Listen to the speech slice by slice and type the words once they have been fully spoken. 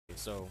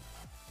So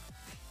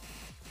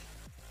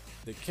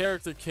the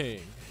character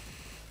King.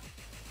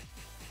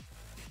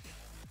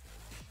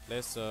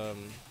 Let's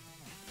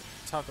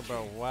talk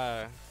about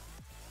why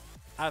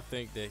I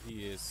think that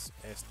he is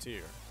S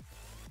tier.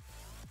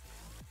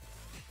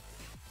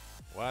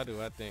 Why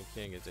do I think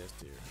King is S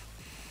tier?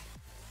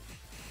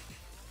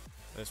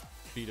 Let's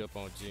beat up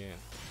on Jin.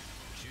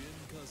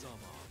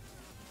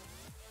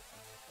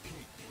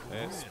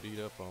 Let's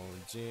beat up on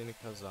Jin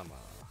Kazama.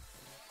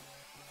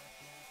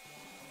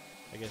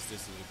 I guess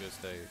this is a good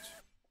stage.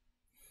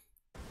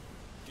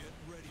 Get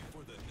ready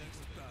for the next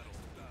battle.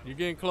 You're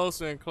getting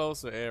closer and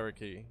closer,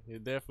 Araki. You're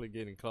definitely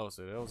getting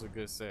closer. That was a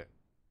good set.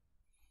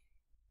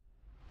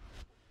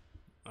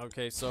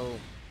 Okay, so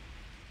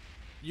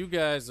you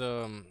guys,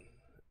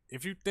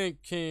 if you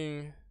think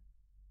King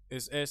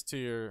is S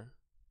tier,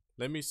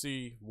 let me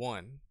see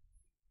 1.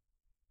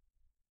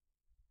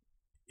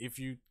 If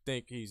you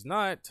think he's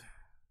not,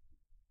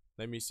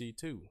 let me see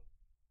 2.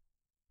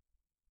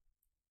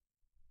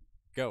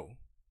 Go.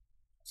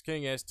 It's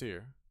King S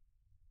tier.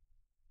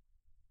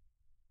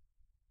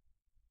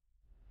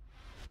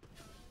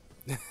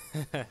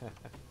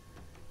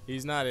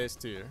 He's not S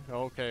tier.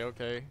 Okay,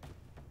 okay.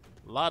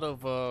 Lot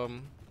of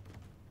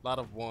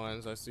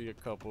ones. I see a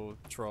couple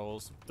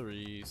trolls,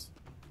 3s.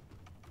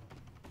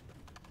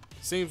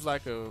 Seems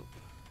like a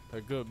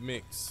good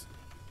mix.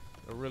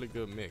 A really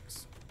good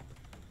mix.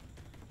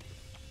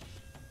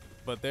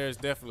 But there's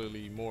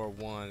definitely more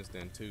 1s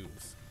than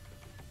 2s.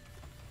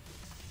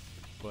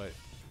 But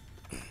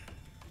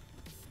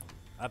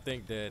I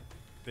think that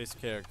this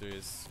character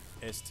is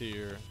S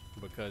tier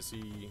because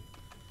he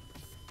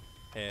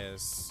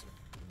has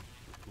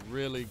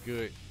really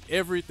good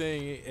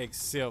everything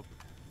except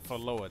for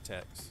low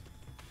attacks.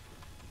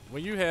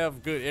 When you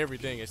have good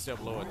everything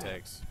except low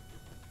attacks,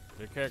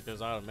 your character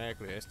is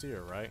automatically S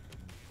tier, right?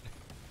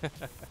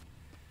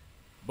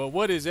 But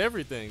what is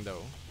everything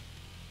though?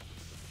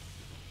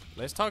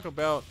 Let's talk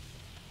about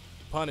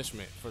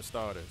punishment for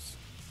starters.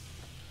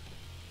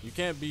 You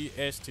can't be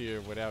S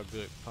tier without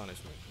good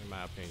punishment, in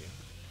my opinion.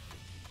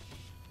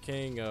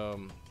 King,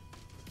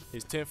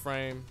 his 10th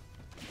frame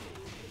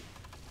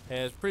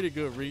has pretty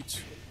good reach,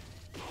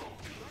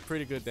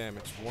 pretty good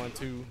damage. 1,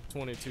 2,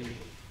 22.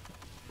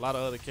 A lot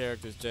of other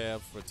characters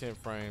jab for 10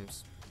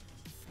 frames.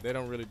 They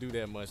don't really do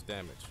that much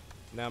damage.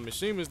 Now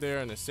Mishima's there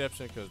an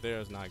exception because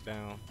theirs knocked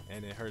down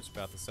and it hurts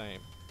about the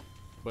same.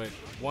 But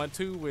 1,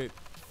 2 with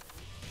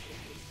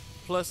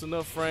plus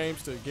enough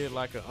frames to get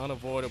like an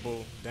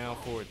unavoidable down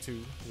forward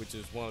 2, which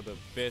is one of the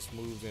best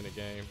moves in the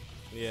game.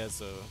 He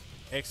has a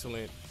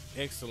excellent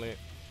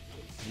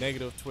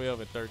negative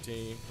 12 and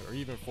 13 or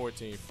even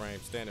 14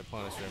 frames standard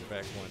punisher and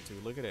back 1, 2.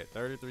 Look at that,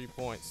 33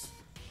 points.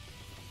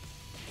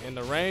 And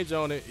the range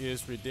on it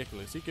is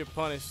ridiculous. He can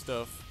punish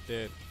stuff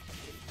that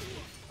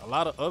a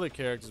lot of other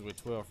characters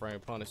with 12 frame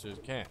punishers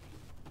can't,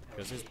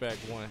 because his back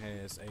 1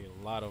 has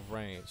a lot of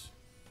range.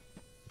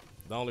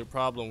 The only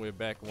problem with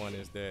back 1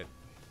 is that,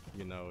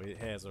 you know, it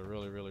has a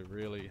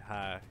really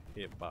high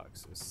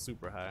hitbox. It's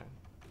super high.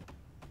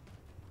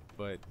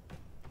 But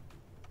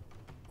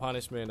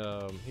punishment,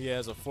 he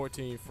has a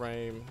 14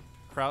 frame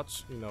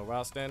crouch, you know,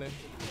 while standing,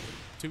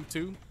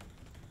 2-2,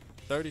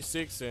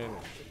 36, and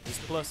it's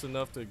plus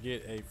enough to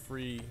get a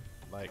free,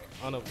 like,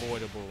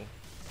 unavoidable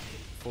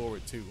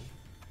forward 2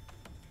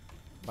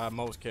 by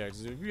most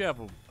characters. If you have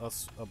a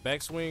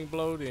backswing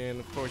blow, then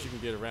of course you can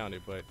get around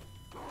it, but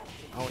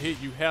on hit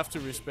you have to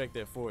respect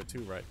that forward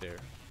 2 right there.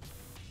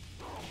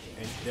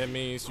 And that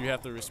means you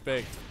have to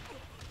respect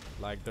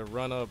like the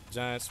run up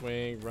giant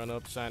swing, run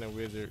up shining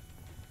wizard,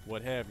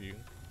 what have you.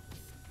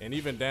 And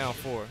even down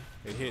 4,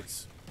 it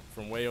hits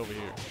from way over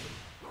here.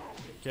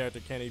 Character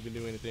can't even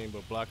do anything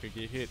but block or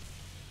get hit.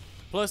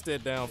 Plus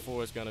that down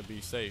 4 is gonna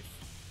be safe.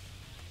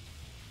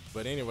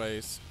 But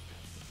anyways,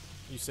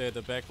 you said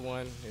the back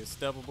 1 is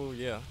steppable.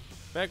 Yeah,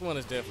 back 1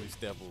 is definitely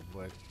steppable,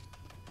 but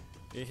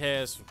it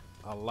has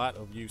a lot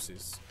of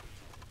uses.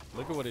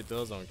 Look at what it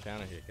does on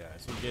counter hit,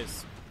 guys. It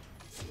gets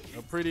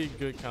a pretty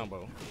good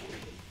combo.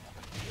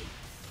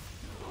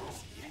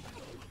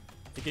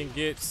 He can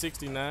get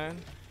 69.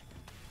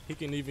 He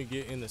can even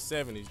get in the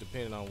 70s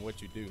depending on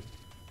what you do.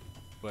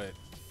 But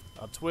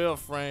a 12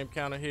 frame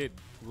counter hit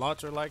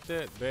launcher like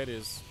that, that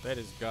is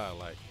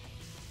godlike.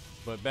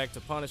 But back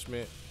to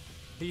punishment,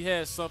 he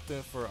has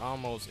something for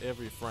almost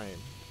every frame.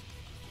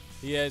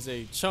 He has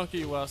a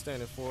chunky while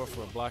standing 4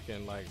 for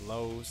blocking like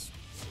lows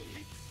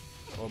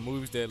or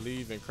moves that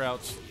leave and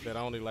crouch that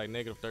only like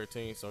negative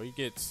 13, so he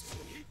gets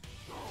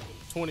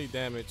 20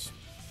 damage.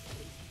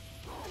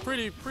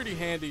 Pretty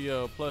handy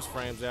plus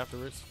frames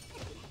afterwards.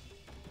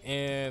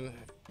 And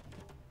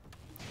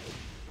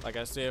like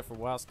I said, for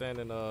while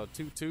standing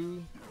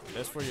 2-2,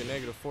 that's for your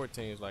negative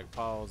 14s like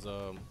Paul's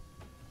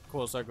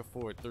coil circle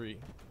forward 3.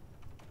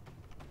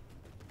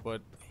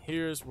 But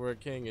here's where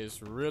King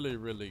is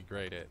really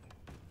great at.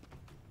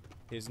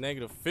 His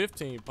negative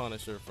 15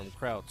 punisher from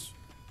crouch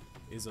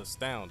is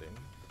astounding.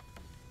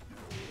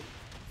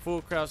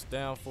 Full crouch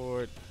down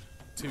forward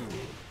 2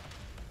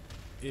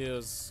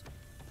 is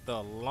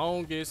the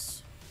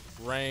longest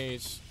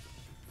range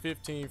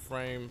 15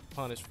 frame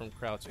punish from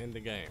crouch in the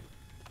game.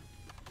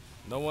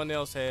 No one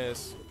else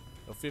has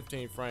a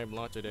 15 frame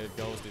launcher that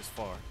goes this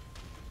far.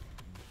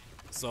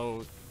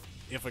 So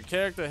if a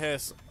character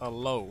has a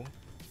low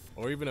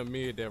or even a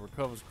mid that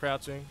recovers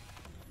crouching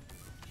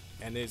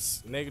and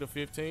it's negative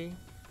 15,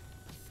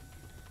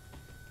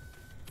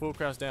 full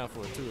crouch down for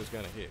a 2 is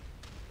gonna hit.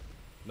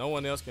 No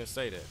one else can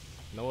say that.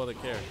 No other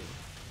character.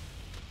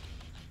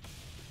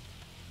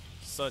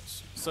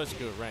 Such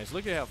good range.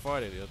 Look at how far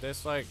that is.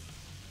 That's like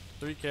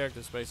 3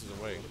 character spaces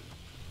away.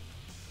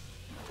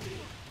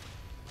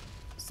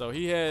 So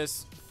he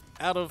has,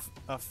 out of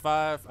a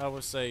 5, I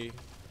would say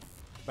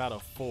about a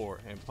 4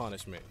 in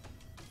punishment,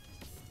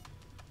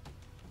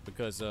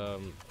 because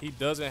he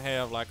doesn't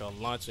have like a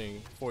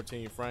launching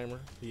 14 framer.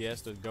 He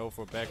has to go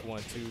for back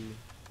 1-2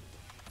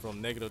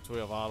 from negative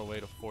 12 all the way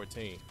to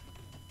 14.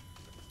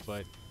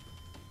 But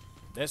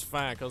that's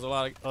fine, because a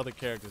lot of other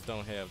characters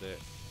don't have that.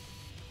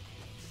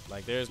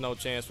 Like, there's no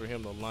chance for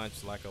him to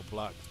launch like a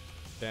block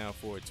down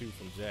forward 2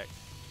 from Jack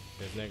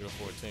that's negative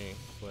 14.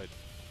 But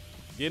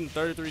getting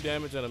 33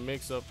 damage on a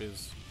mix-up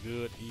is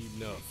good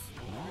enough.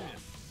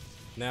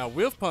 Now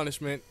with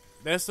punishment,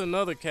 that's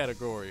another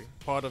category,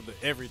 part of the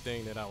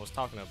everything that I was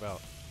talking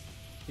about.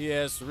 He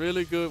has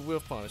really good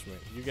whiff punishment.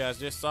 You guys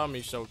just saw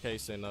me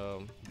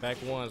showcasing back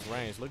 1's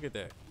range. Look at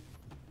that.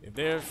 If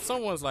there's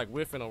someone's like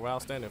whiffing a while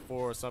standing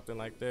 4 or something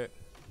like that,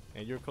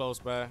 and you're close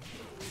by,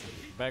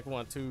 back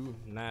 1-2,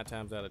 9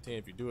 times out of 10,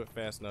 if you do it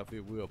fast enough,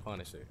 it will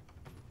punish it.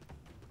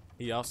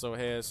 He also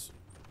has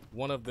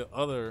one of the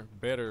other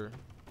better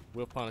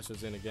whiff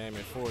punishers in the game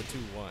in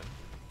 4-2-1.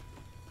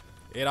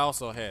 It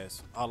also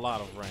has a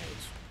lot of range.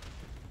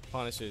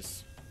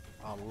 Punishes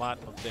a lot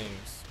of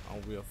things on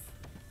whiff.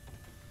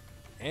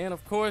 And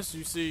of course,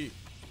 you see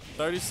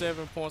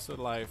 37 points of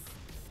life.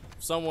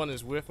 Someone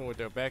is whiffing with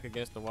their back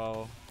against the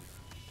wall.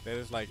 That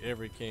is like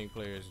every King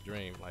player's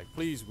dream. Like,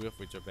 please whiff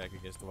with your back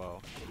against the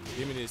wall.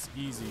 Give me this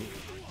easy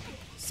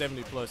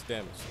 70 plus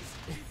damage.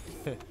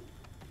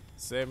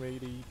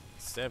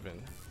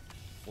 77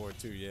 for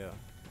 2, yeah.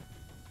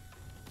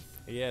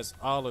 He has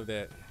all of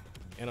that.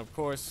 And of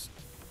course,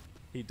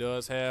 he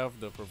does have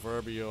the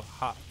proverbial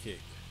hop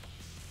kick.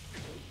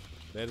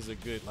 That is a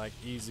good, like,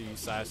 easy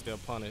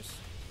sidestep punish.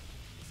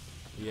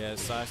 He has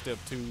sidestep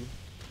 2.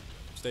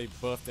 Stay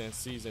buffed in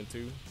season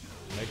 2.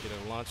 Make it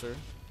a launcher.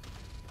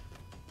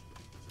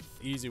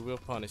 Easy whiff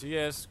punish. He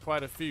has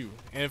quite a few.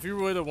 And if you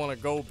really want to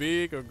go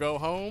big or go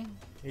home,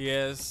 he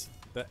has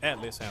the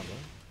Atlas Hammer,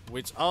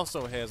 which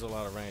also has a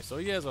lot of range. So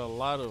he has a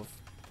lot of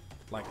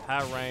like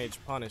high range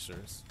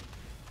punishers.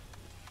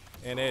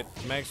 And at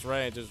max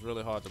range, it's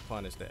really hard to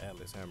punish the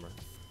Atlas Hammer.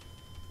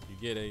 You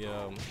get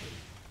a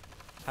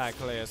high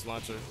class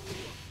launcher.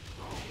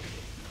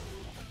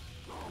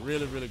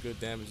 Really, really good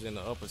damage in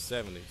the upper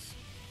 70s.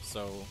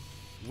 So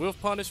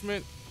with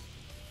punishment,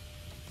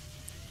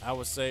 I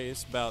would say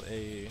it's about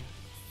a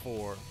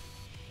 4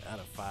 out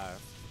of 5.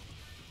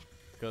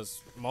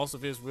 Because most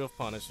of his whiff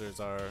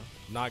punishers are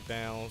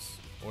knockdowns,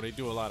 or they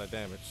do a lot of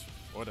damage,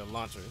 or they're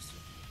launchers.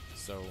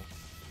 So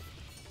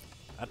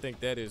I think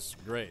that is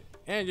great.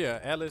 And yeah,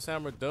 Atlas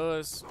Hammer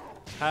does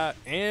high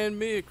and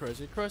mid crush.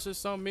 It crushes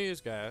some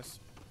mids, guys.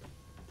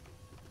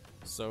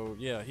 So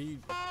yeah, he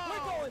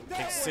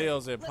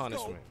excels at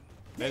punishment.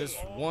 That is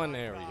one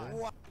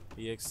area.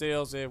 He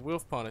excels at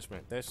whiff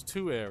punishment. That's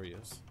 2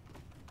 areas.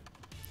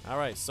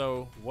 Alright,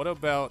 so what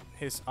about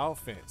his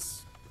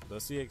offense?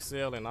 Does he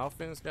excel in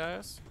offense,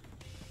 guys?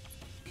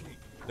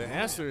 The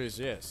answer is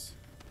yes.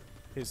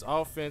 His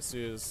offense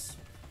is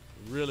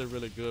really,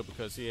 really good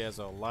because he has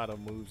a lot of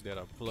moves that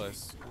are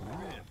plus.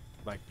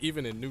 Like,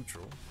 even in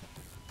neutral.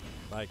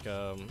 Like,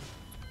 let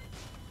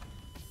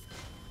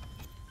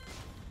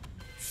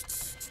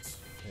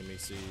me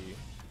see.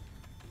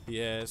 He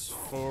has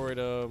forward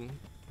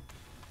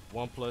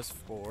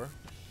 1+4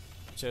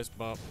 chest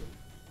bump.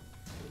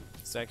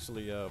 It's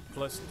actually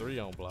 +3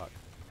 on block,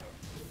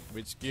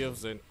 which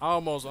gives an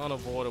almost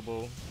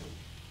unavoidable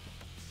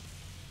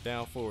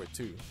down forward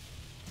 2.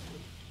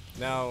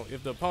 Now,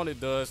 if the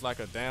opponent does like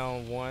a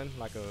down 1,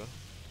 like a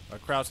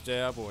crouch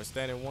jab or a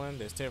standing 1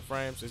 that's 10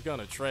 frames, it's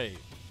gonna trade.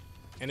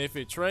 And if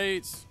it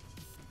trades,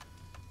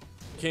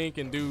 King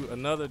can do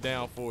another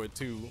down forward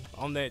 2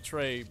 on that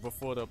trade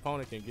before the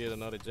opponent can get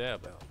another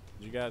jab out.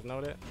 You guys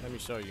know that? Let me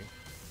show you.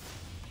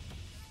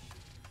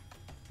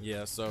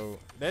 Yeah, so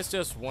that's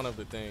just one of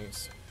the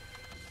things.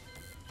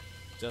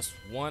 Just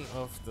one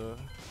of the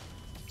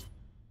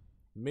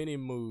many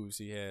moves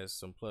he has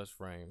some plus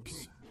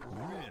frames.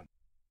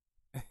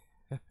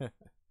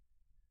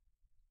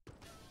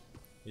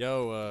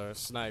 Yo,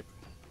 Snipe.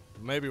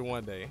 Maybe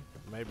one day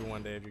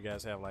if you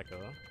guys have like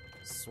a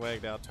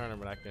swagged out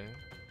tournament, I can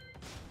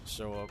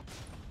show up.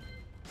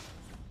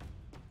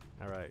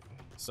 Alright,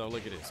 so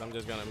look at this. I'm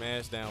just gonna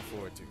mash down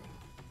forward 2.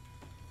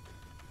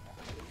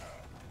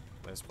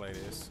 Let's play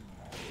this.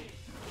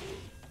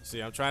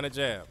 See, I'm trying to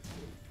jab.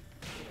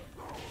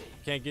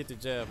 Can't get the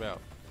jab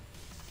out.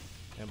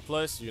 And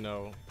plus, you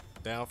know,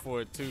 down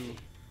forward 2,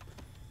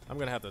 I'm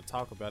gonna have to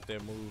talk about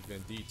that move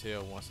in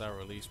detail once I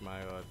release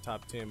my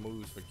top 10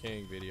 moves for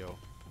King video.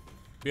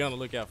 Be on the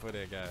lookout for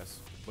that,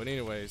 guys. But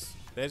anyways,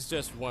 that's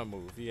just one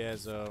move. He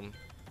has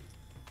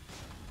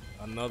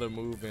another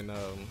move in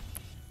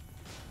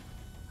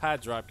high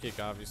drop kick,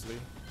 obviously.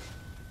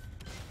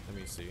 Let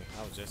me see.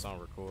 I was just on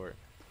record.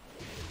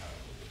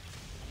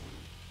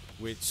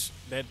 Which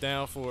that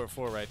down forward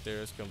 4 right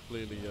there is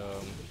completely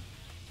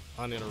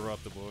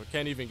uninterruptible.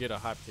 Can't even get a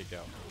hop kick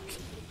out.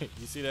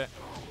 You see that?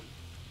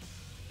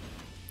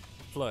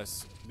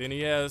 Plus, then he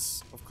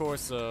has, of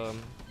course,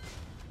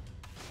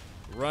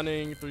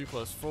 running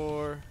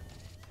 3+4,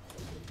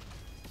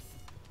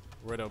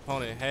 where the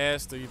opponent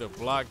has to either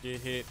block,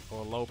 get hit,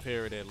 or low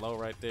parry that low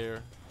right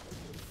there.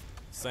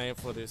 Same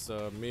for this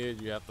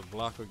mid, you have to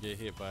block or get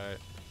hit by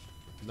it.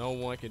 No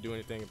one can do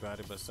anything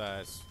about it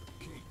besides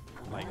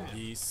like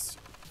Geese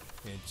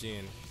and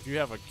Jin. If you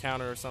have a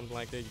counter or something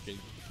like that, you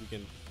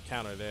can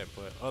counter that.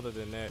 But other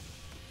than that,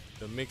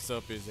 the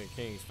mix-up is in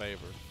King's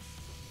favor.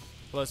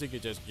 Plus, he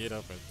could just get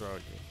up and throw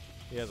you.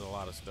 He has a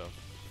lot of stuff.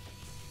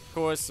 Of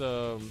course,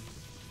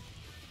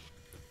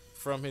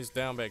 from his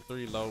down back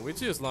 3 low,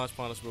 which is launch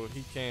punishable,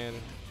 he can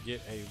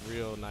get a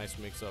real nice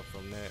mix-up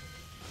from that.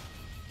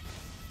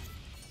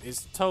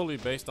 It's totally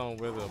based on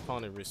whether the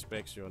opponent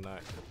respects you or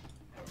not.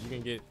 You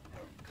can get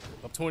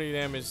a 20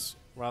 damage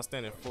while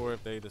standing 4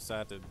 if they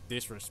decide to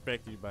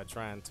disrespect you by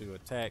trying to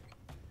attack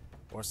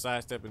or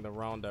sidestep in the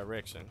wrong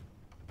direction.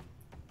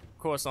 Of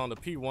course, on the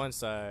P1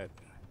 side,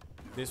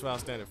 this while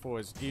standing 4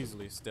 is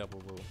easily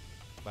steppable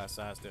by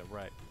sidestep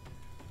right.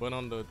 But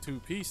on the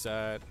 2P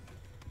side,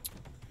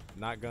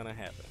 not gonna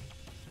happen.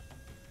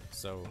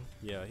 So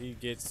yeah, he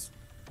gets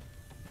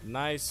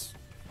nice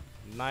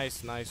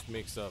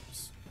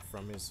mix-ups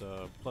from his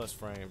plus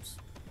frames.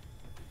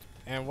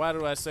 And why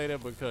do I say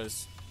that?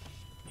 Because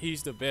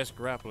he's the best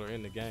grappler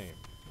in the game.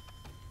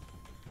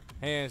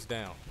 Hands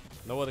down.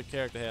 No other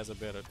character has a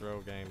better throw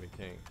game than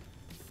King.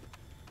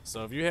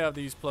 So if you have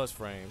these plus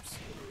frames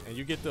and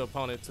you get the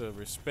opponent to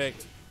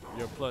respect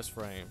your plus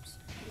frames,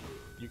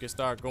 you can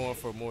start going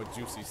for more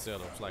juicy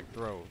setups like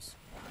throws.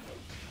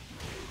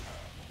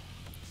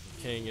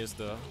 King is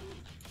the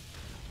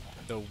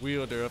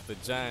wielder of the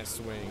giant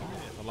swing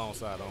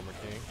alongside Armor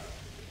King.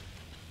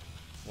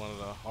 One of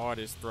the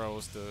hardest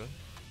throws to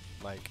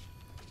like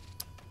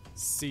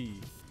see.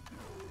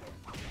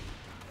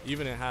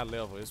 Even in high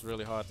level, it's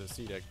really hard to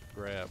see that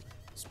grab,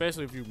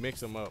 especially if you mix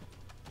them up.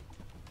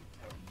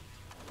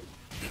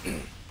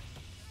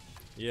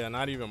 Yeah,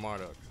 not even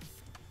Marduk.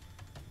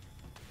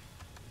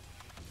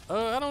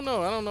 I don't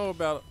know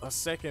about a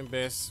second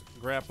best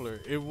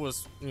grappler. It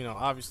was, you know,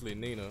 obviously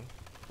Nina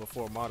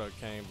before Marduk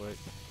came, but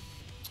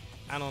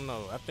I don't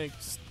know. I think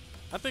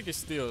it's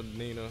still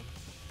Nina.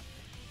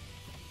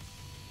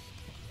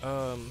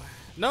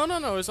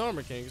 No, it's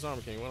Armor King. It's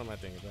Armor King. What am I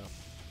thinking about?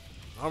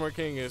 Armor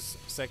King is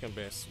second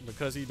best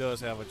because he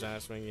does have a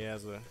giant swing. He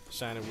has a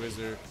Shining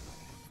Wizard,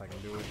 if I can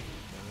do it,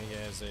 and he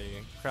has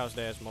a crouch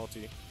dash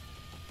multi.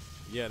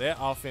 Yeah, that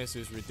offense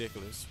is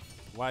ridiculous.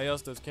 Why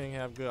else does King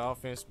have good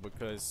offense?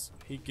 Because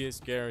he gets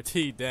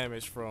guaranteed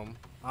damage from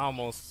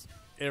almost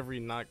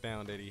every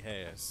knockdown that he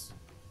has.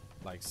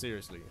 Like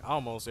seriously,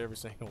 almost every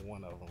single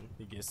one of them.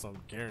 He gets some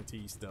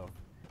guaranteed stuff,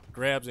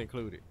 grabs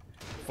included.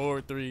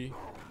 Forward 3,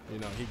 you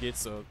know, he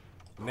gets a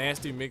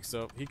nasty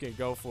mix-up. He can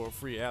go for a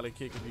free alley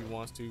kick if he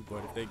wants to,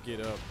 but if they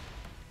get up,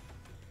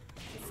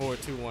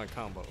 4-2-1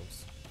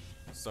 combos.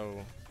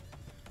 So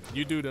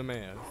you do the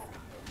math.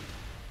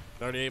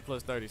 38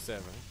 plus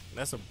 37.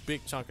 That's a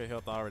big chunk of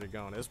health already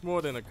gone. That's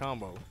more than a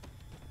combo.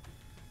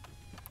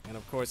 And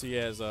of course he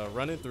has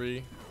running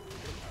 3,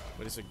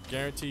 but it's a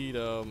guaranteed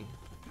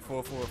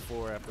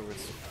 4-4-4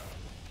 afterwards.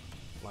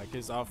 Like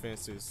his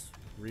offense is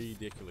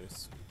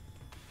ridiculous.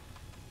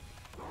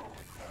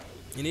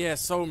 And he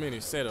has so many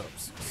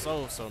setups.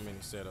 So many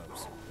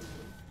setups.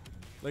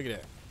 Look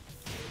at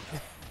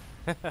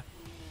that.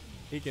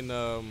 He can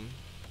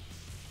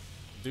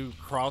do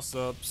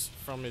cross-ups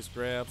from his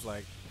grabs,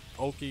 like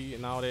Oki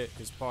and all that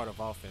is part of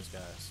offense,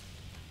 guys.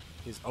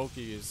 His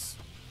Oki is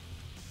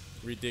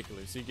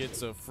ridiculous. He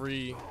gets a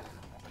free,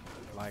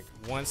 like,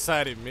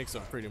 one-sided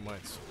mix-up pretty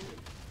much.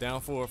 Down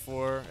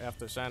 4-4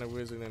 after Shining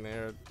Wizard in the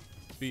air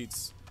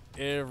beats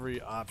every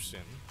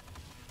option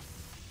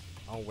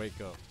on Wake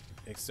Up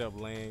except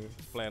laying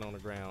flat on the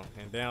ground,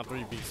 and down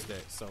 3 beats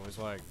that. So it's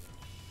like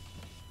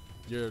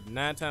you're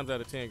 9 times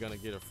out of 10 gonna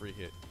get a free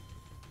hit.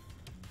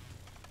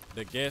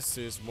 The guess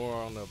is more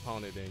on the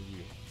opponent than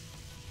you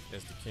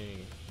as the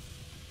King.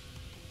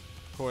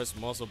 Of course,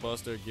 Muscle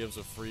Buster gives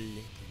a free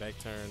back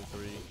turn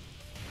 3.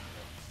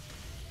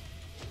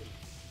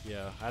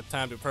 Yeah, I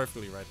timed it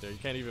perfectly right there. You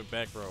can't even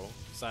back roll,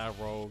 side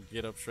roll,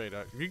 get up straight.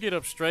 If you get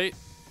up straight,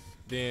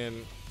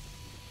 then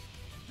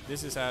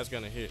this is how it's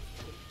gonna hit.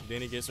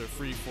 Then he gets a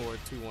free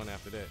 4-2-1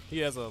 after that. He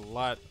has a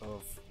lot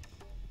of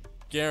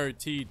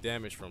guaranteed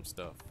damage from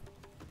stuff.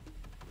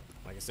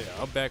 Like I said,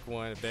 up back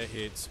 1 if that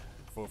hits,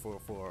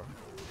 4-4-4.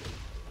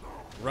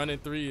 Running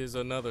 3 is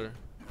another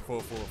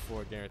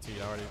 4-4-4 guaranteed.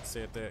 I already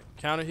said that.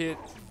 Counter hit,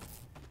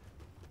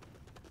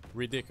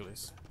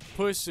 ridiculous.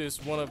 Push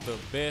is one of the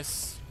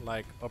best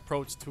like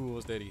approach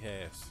tools that he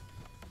has.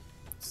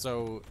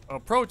 So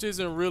approach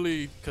isn't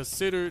really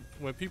considered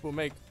when people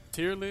make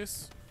tier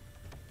lists.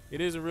 It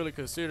isn't really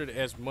considered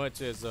as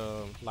much as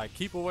like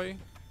keep away.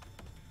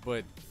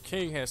 But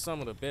King has some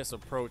of the best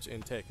approach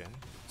in Tekken,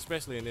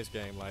 especially in this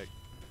game. Like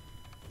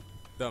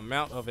the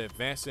amount of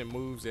advancing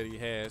moves that he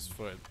has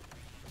for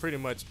pretty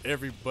much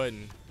every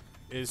button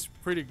is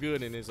pretty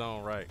good in his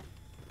own right.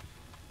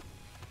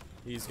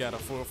 He's got a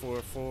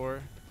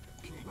 4-4-4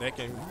 that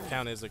can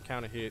count as a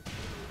counter hit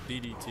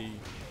DDT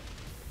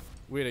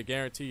with a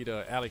guaranteed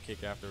alley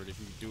kick after it if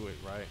you do it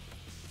right.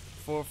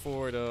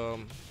 4-4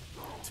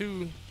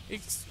 2,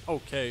 it's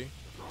okay,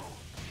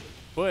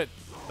 but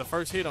the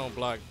first hit on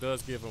block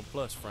does give him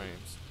plus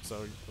frames,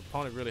 so the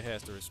opponent really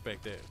has to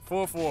respect that.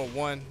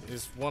 4-4-1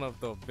 is one of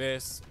the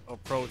best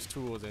approach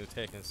tools in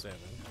Tekken 7.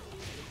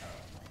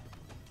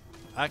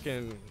 I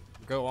can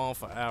go on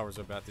for hours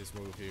about this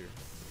move here.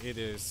 It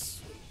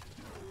is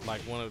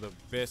like one of the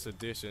best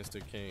additions to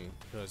King,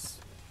 because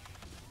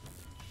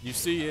you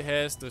see it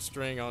has the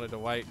string on it, the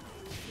white,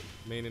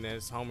 meaning that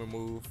it's homing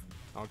move.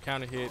 On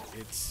counter hit,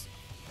 it's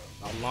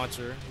a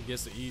launcher. He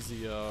gets an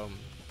easy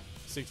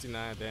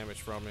 69 damage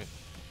from it.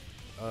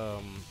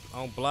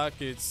 On block,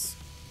 it's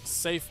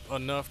safe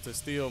enough to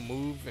still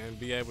move and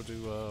be able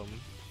to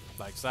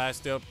like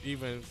sidestep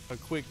even a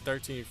quick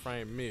 13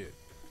 frame mid.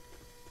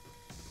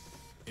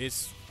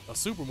 It's a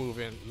super move,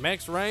 and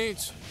max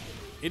range,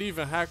 it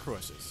even high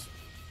crushes.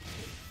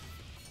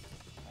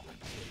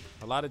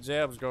 A lot of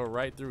jabs go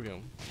right through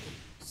him,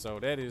 so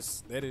that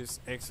is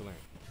excellent.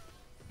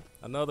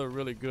 Another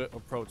really good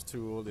approach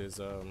tool is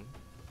of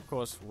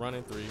course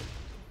running 3.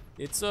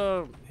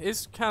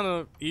 It's kind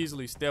of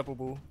easily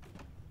steppable,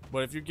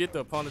 but if you get the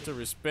opponent to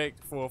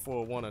respect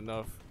 4-4-1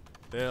 enough,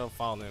 they'll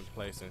fall in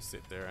place and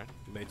sit there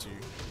and let you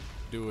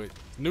do it.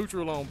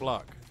 Neutral on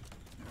block.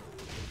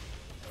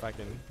 If I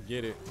can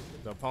get it,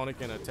 the opponent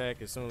can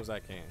attack as soon as I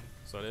can,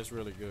 so that's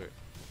really good.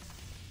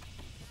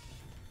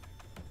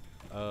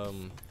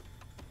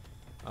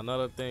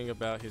 Another thing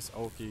about his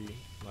Oki,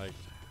 like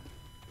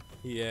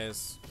he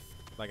has,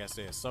 like I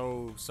said,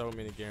 so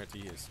many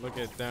guarantee hits. Look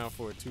at down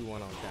for a 2-1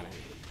 on counter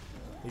hit.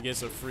 He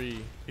gets a free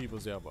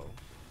people's elbow.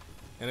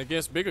 And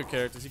against bigger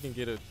characters, he can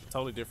get a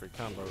totally different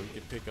combo. He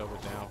can pick up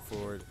a down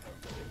forward,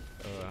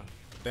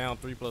 down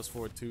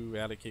 3+4-2,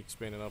 alley kick,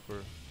 spinning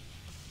upper.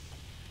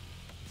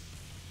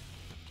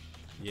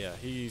 Yeah,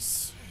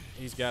 he's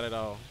got it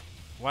all.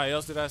 Why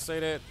else did I say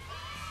that?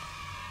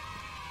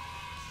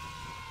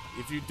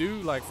 If you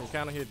do like from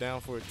counter hit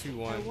down for a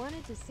 2-1, I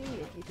wanted to see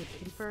if you could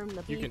confirm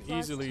the you can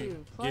easily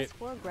get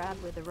 +4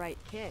 grab with the right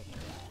kick.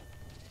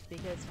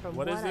 Because from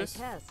what I this?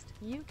 test,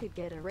 you could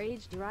get a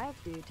rage drive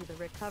due to the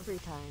recovery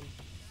time.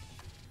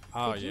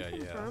 Oh Could yeah, you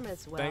confirm yeah.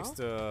 as well? Thanks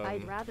to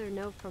I'd rather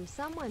know from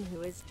someone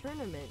who is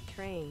tournament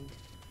trained.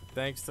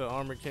 thanks to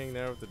Armor King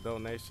there with the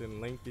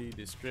donation, lengthy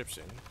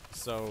description.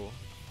 So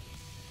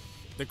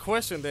the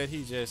question that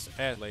he just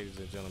asked, ladies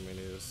and gentlemen,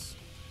 is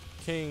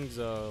King's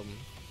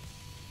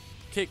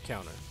kick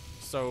counter.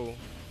 So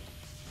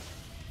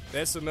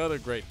that's another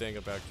great thing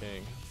about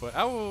King. But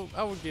I will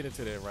get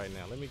into that right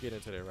now. Let me get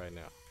into that right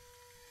now.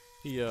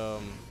 He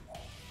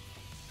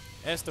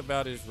asked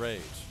about his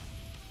rage.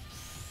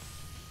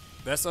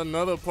 That's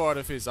another part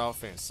of his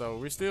offense. So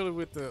we're still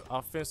with the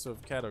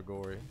offensive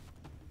category.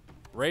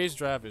 Rage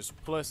drive is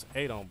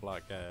 +8 on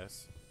block,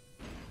 guys.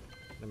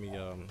 Let me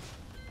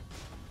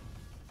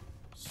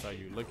show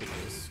you. Look at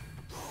this.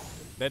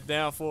 That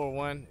down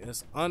 4-1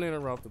 is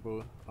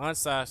uninterruptible,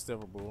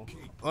 unsidesteppable,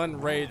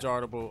 unrage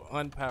artable,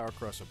 unpower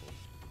crushable.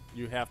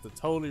 You have to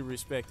totally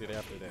respect it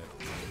after that.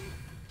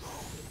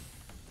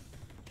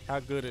 How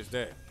good is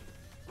that?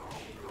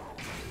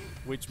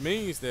 Which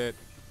means that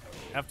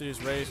after his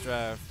rage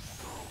drive,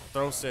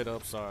 throw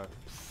setups are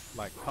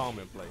like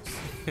commonplace.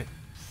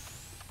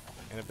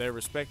 And if they're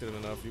respected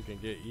enough, you can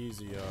get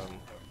easy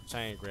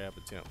chain grab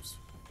attempts.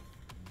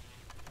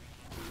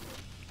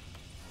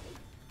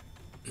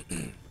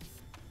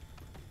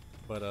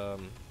 But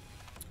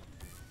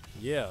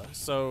yeah,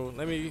 so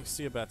let me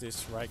see about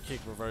this right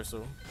kick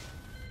reversal.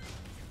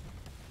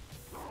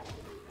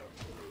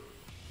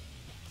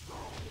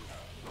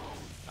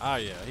 Oh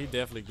yeah, he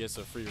definitely gets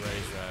a free rage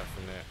drive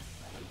from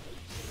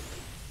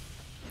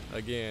that.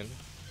 Again,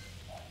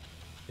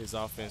 his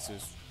offense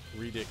is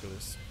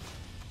ridiculous.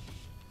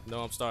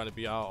 No, I'm starting to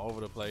be all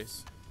over the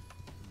place,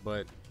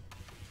 but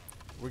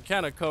we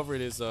kind of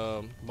covered his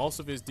most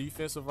of his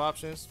defensive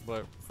options,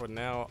 but for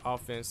now,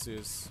 offense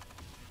is,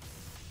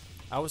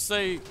 I would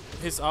say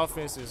his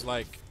offense is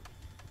like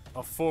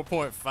a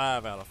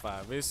 4.5 out of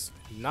 5. It's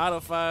not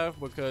a 5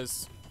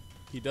 because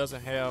he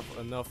doesn't have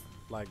enough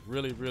like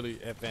really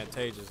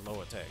advantageous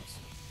low attacks.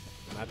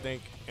 And I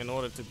think in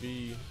order to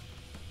be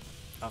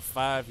a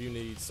 5, you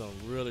need some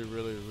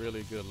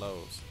really good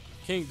lows.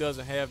 King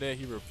doesn't have that.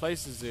 He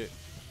replaces it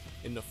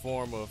in the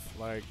form of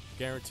like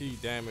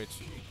guaranteed damage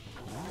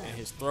and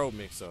his throw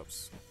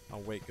mix-ups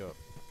on Wake Up,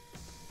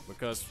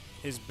 because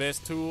his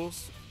best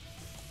tools,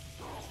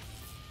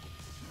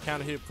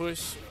 counter hit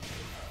push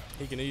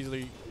he can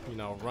easily, you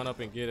know, run up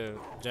and get a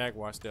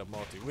Jaguar step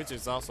multi, which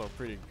is also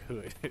pretty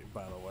good,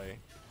 by the way.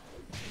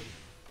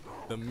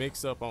 The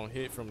mix up on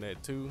hit from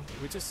that too,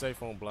 which is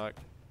safe on block.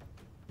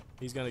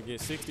 He's gonna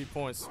get 60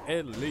 points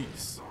at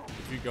least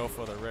if you go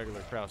for the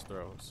regular crouch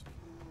throws.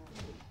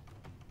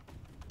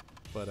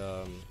 But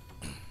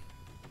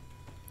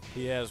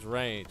he has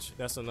range.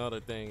 That's another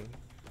thing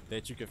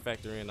that you can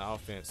factor in the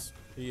offense.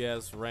 He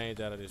has range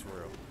out of this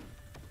world.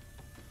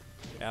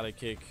 Alley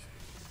kick,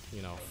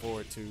 you know,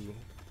 forward two.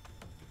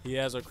 He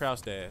has a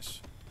crouch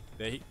dash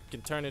that he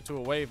can turn into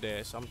a wave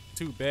dash. I'm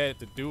too bad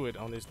to do it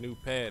on this new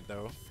pad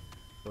though,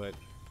 but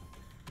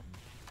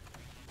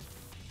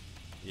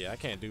yeah, I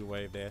can't do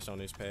wave dash on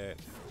this pad.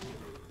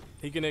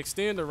 He can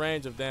extend the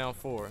range of down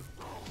 4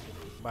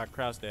 by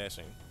crouch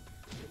dashing.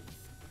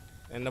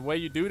 And the way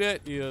you do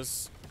that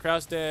is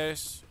crouch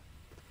dash,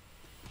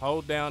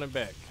 hold down and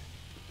back,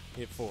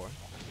 hit 4.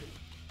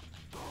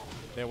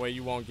 That way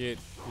you won't get,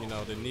 you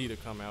know, the knee to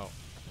come out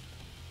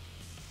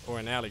or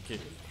an alley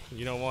kick.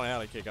 You don't want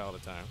alley kick all the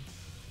time.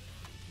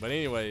 But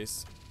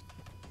anyways,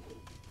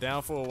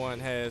 down 4-1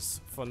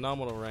 has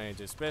phenomenal range,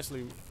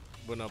 especially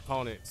when an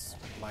opponent's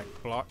like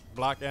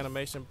block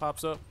animation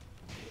pops up.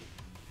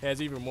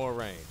 Has even more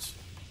range,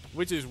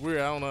 which is weird.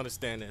 I don't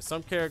understand that.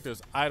 Some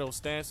characters' idle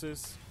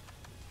stances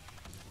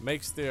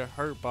makes their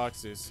hurt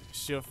boxes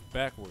shift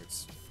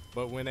backwards,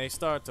 but when they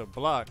start to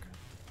block,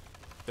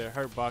 their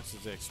hurt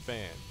boxes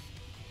expand.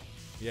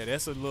 Yeah,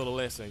 that's a little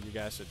lesson you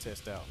guys should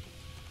test out.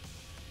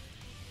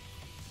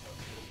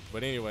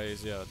 But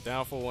anyways, yeah,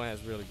 down 4-1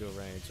 has really good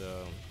range.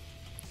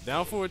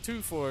 Down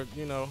 4-2 for,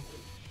 you know,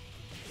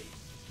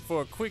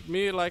 for a quick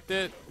mid like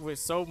that with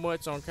so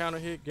much on counter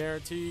hit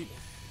guaranteed,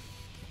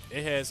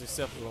 it has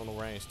acceptable on the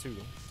range too.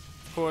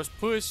 Of course,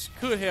 push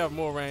could have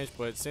more range,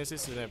 but since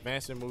it's an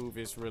advancing move,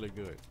 it's really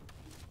good.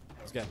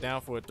 He's got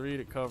down 4-3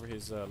 to cover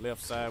his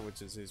left side,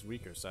 which is his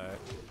weaker side.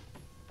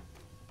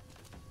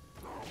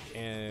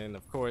 And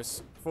of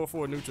course,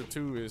 4-4 neutral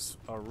 2 is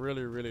a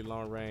really, really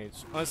long range,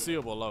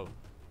 unseeable low.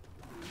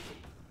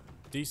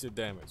 Decent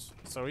damage.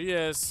 So he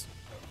has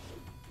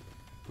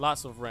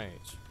lots of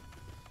range.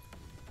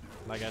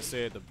 Like I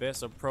said, the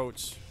best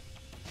approach,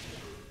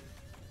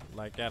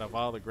 like out of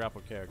all the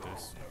grapple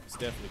characters, it's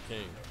definitely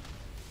King.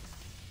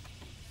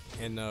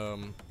 And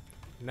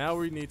now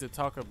we need to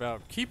talk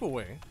about keep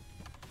away.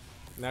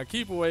 Now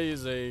keep away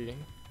is a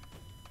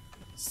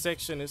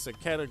section, it's a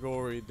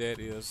category that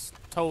is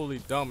totally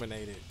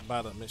dominated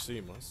by the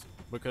Mishimas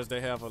because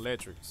they have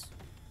electrics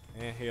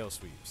and hell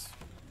sweeps.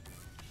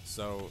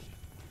 So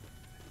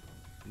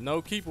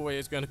no keep away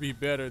is going to be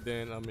better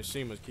than a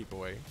Mishima's keep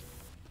away.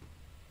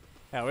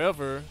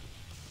 However,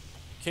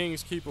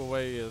 King's keep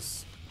away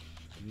is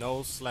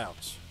no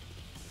slouch.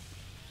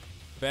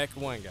 Back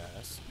 1,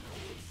 guys.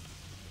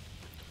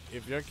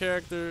 If your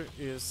character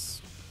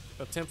is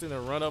attempting to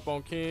run up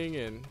on King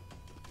and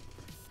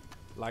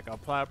like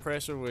apply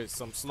pressure with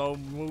some slow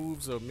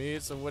moves or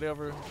mids or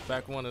whatever,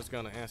 back 1 is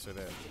gonna answer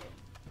that.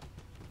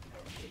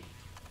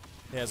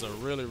 He has a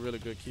really, really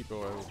good keep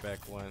away with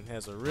back 1.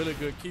 Has a really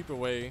good keep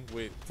away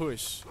with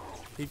push.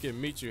 He can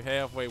meet you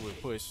halfway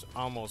with push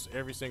almost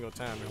every single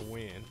time and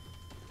win.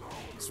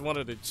 It's one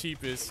of the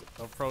cheapest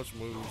approach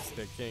moves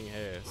that King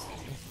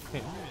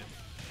has.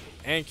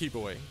 And keep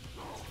away.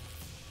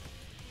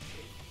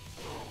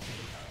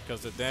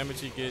 Because the damage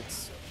he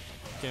gets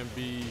can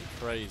be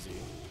crazy.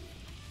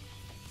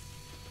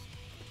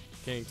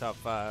 King top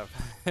 5.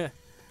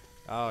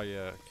 Oh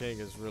yeah, King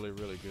is really,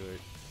 really good.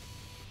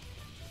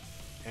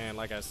 And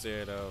like I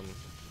said,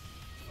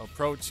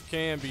 approach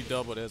can be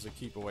doubled as a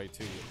keep away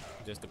too.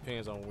 It just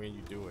depends on when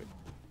you do it.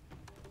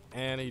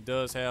 And he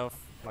does have,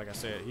 like I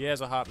said, he has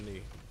a hop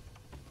knee.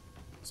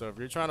 So if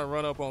you're trying to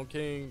run up on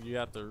King, you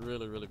have to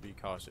really, really be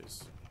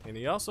cautious. And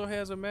he also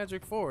has a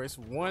magic 4. It's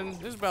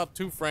about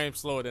 2 frames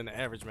slower than the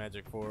average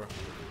magic 4.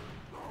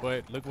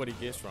 But look what he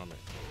gets from it.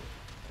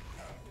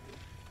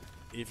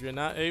 If you're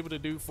not able to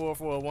do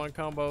 4-4-1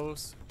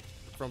 combos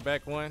from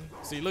back 1,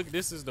 see, look,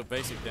 this is the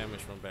basic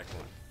damage from back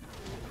 1.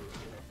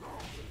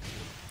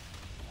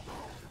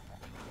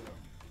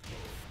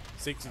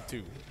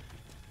 62.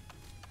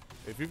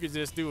 If you could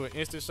just do an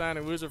instant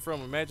shining wizard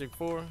from a magic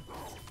 4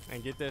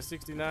 and get that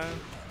 69,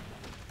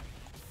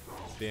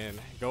 then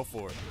go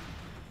for it.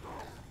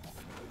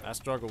 I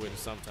struggle with it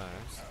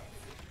sometimes.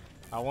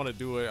 I want to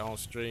do it on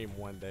stream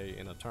one day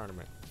in a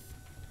tournament,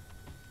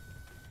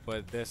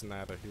 but that's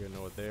neither here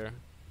nor there.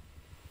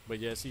 But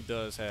yes, he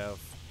does have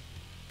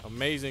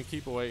amazing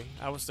keep away.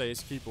 I would say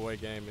his keep away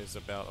game is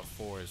about a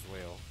 4 as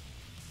well.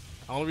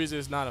 The only reason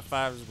it's not a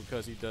 5 is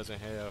because he doesn't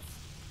have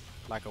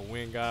like a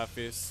wind god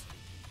fist,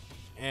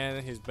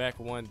 and his back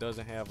 1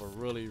 doesn't have a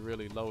really,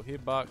 really low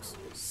hitbox.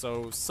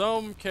 So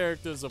some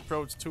characters'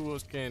 approach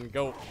tools can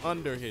go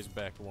under his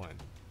back 1.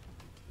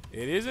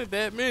 It isn't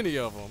that many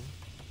of them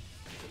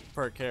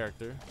per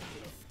character,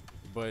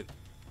 but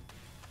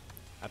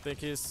I think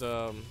his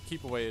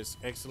keep away is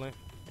excellent,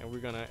 and we're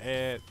gonna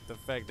add the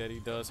fact that he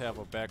does have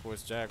a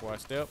backwards Jaguar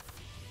step.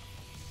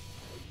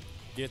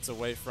 Gets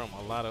away from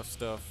a lot of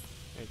stuff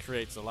and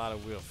creates a lot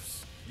of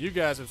whiffs. you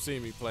guys have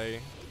seen me play.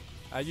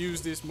 I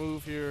use this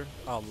move here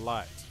a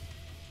lot.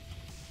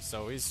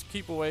 So his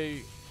keep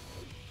away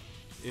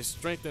is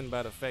strengthened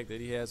by the fact that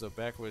he has a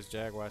backwards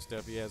Jaguar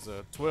step. He has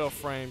a 12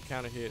 frame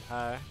counter hit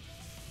high.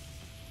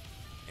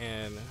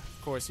 And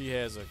of course he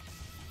has a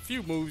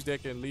few moves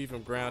that can leave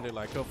him grounded,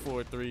 like up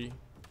forward 3,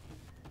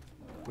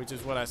 which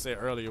is what I said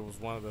earlier was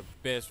one of the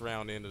best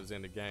round enders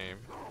in the game.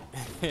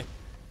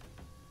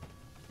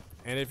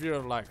 And if you're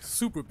like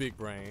super big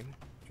brain,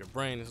 if your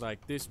brain is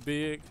like this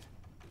big,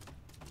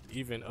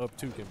 even up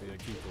 2 can be a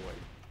keep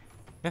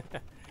away.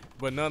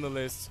 But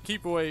nonetheless,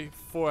 keep away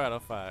 4 out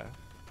of 5.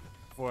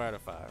 4 out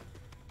of 5.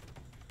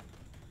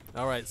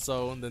 Alright,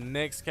 so the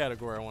next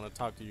category I want to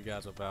talk to you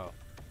guys about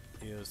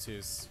is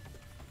his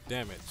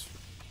damage.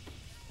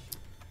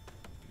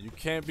 You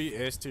can't be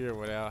S tier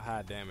without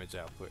high damage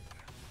output.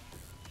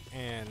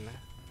 And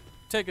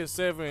Tekken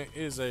 7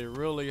 is a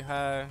really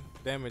high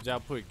damage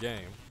output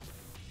game.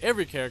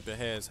 Every character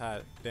has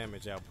high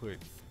damage output.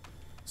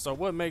 So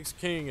what makes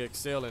King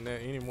excel in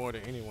that any more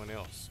than anyone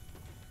else?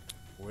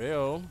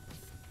 Well,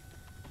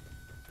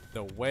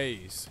 the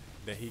ways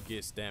that he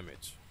gets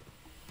damage.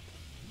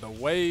 The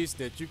ways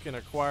that you can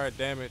acquire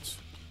damage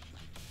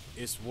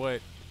is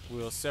what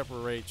will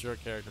separate your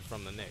character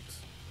from the next.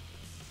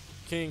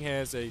 King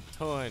has a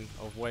ton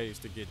of ways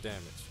to get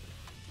damage.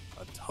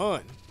 A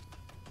ton.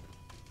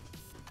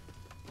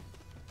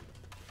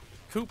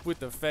 Coop with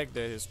the fact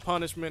that his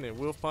punishment and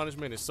Wolf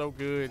punishment is so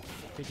good,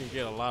 he can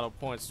get a lot of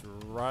points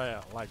right,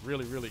 like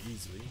really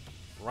easily,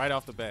 right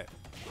off the bat.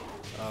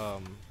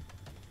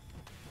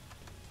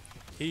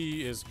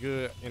 He is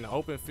good in the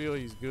open field.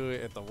 He's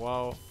good at the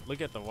wall. Look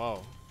at the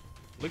wall.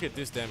 Look at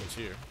this damage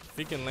here. If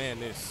he can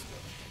land this,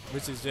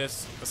 which is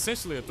just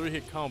essentially a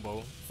 3-hit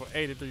combo for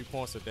 83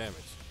 points of damage.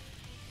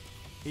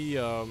 He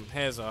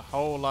has a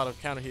whole lot of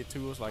counter hit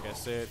tools. Like I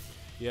said,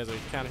 he has a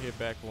counter hit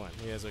back 1.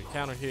 He has a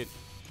counter hit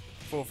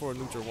 4/4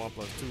 neutral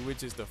 1+2,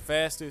 which is the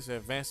fastest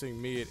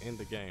advancing mid in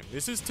the game.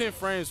 This is 10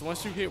 frames.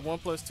 Once you hit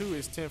 1+2,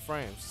 it's 10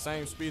 frames.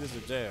 Same speed as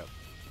a jab.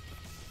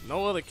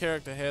 No other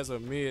character has a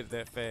mid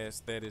that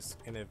fast that is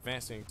an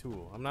advancing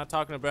tool. I'm not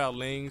talking about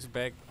Ling's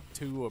back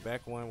 2 or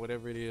back 1,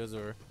 whatever it is,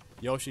 or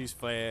Yoshi's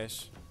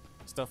flash,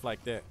 stuff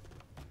like that.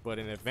 But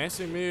in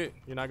advancing mid,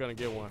 you're not gonna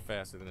get one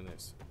faster than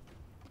this.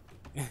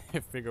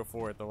 Figure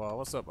 4 at the wall.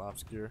 What's up,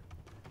 Obscure?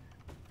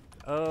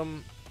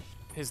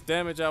 His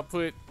damage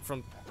output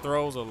from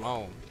throws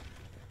alone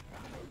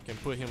can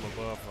put him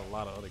above a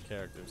lot of other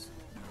characters.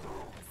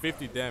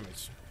 50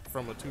 damage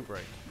from a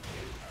 2-break.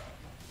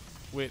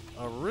 With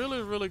a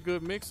really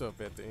good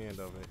mix-up at the end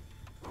of it.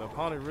 The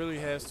opponent really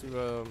has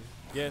to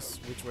guess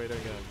which way they're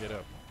gonna get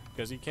up,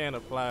 because he can't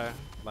apply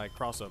like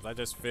cross-ups. I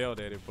just failed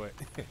at it, but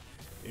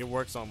it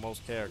works on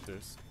most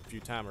characters if you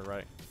time it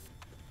right.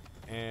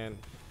 And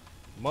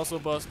Muscle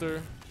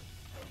Buster,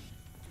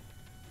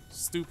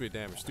 stupid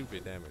damage.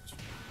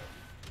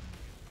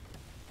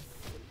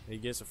 He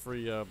gets a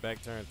free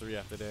back turn 3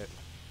 after that.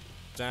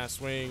 Giant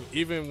Swing,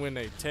 even when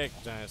they tech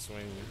Giant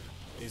Swing,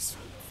 it's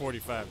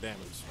 45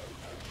 damage.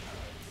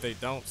 If they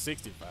don't,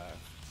 65.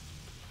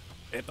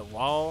 At the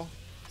wall,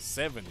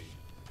 70.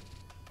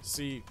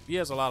 See, he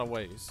has a lot of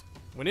ways.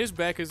 When his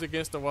back is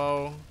against the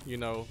wall, you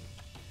know,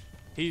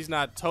 he's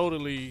not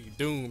totally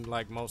doomed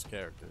like most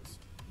characters.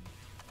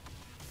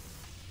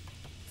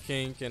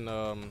 King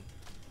can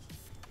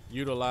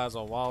utilize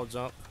a wall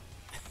jump.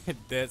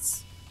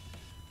 That's,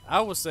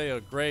 I would say, a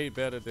grade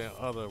better than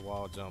other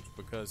wall jumps,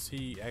 because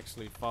he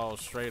actually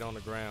falls straight on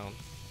the ground.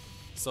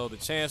 So the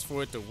chance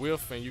for it to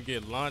whiff and you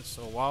get launched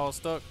or wall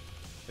stuck,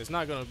 it's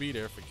not gonna be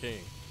there for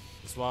King.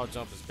 This wall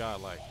jump is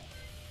godlike.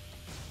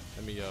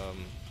 Let me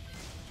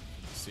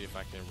see if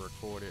I can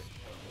record it.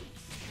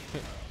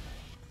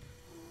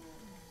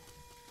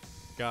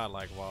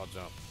 Godlike wall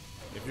jump.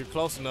 If you're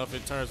close enough,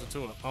 it turns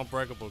into an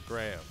unbreakable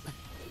grab.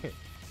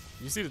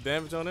 You see the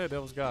damage on that?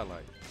 That was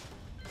godlike.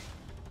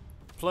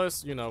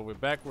 Plus, you know,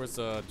 with backwards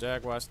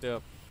Jaguar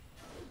step,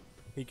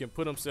 he can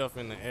put himself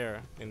in the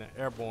air, in the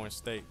airborne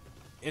state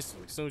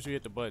instantly, as soon as you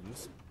hit the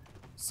buttons.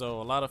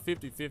 So a lot of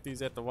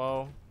 50-50s at the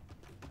wall.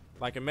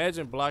 Like,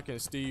 imagine blocking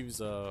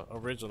Steve's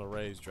original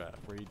rage drive,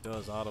 where he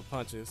does all the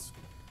punches.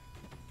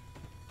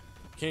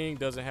 King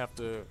doesn't have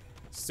to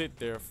sit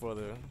there for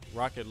the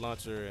rocket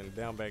launcher and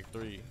down back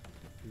 3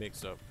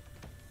 mix up.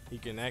 He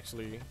can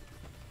actually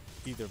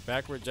either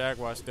backward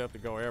Jaguar step to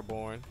go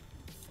airborne,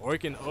 or he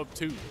can up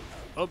 2.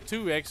 Up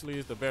 2 actually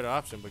is the better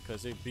option,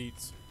 because it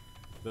beats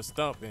the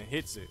stump and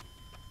hits it.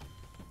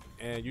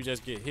 And you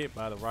just get hit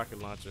by the rocket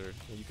launcher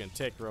and you can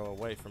tech roll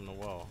away from the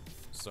wall.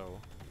 So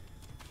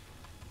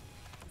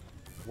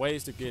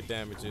ways to get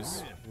damage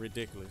is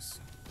ridiculous.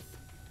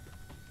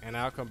 And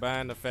I'll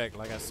combine the fact,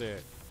 like I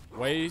said,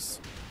 ways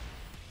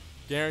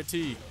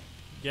guaranteed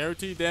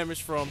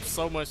damage from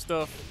so much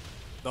stuff.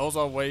 Those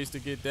are ways to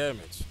get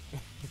damage.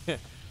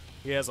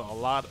 He has a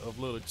lot of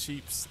little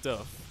cheap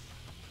stuff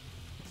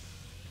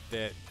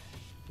that,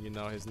 you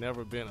know, has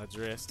never been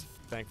addressed,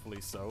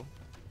 thankfully so.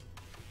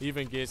 He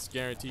even gets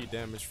guaranteed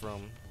damage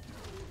from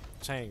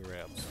chain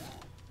grabs,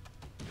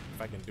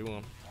 if I can do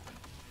them.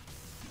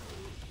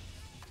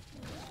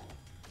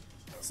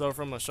 So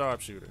from a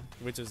sharpshooter,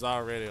 which is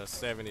already a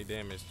 70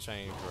 damage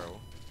chain throw.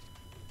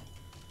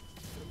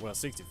 Well,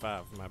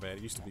 65, my bad.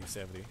 It used to be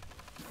 70.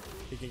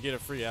 He can get a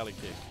free alley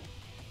kick.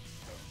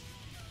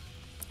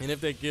 And if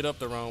they get up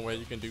the wrong way,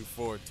 you can do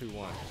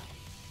 4-2-1.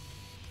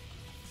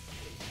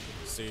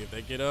 See, if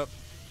they get up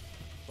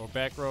or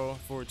back row,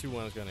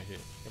 4-2-1 is gonna hit.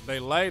 If they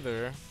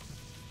lather,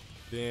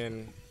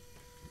 then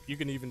you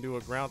can even do a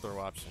ground throw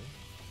option.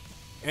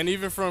 And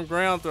even from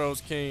ground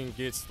throws, King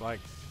gets like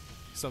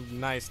some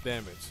nice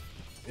damage.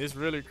 It's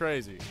really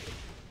crazy.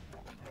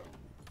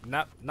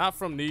 Not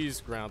from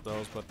these ground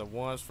throws, but the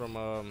ones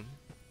from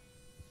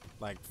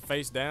like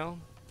face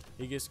down,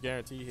 he gets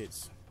guaranteed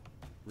hits.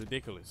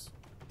 Ridiculous.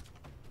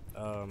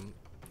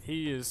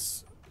 He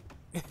is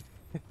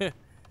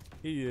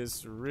he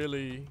is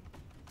really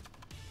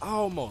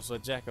almost a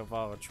jack of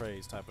all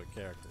trades type of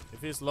character.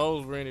 If his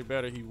lows were any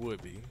better, he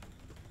would be.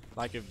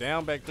 Like if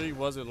down back 3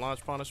 wasn't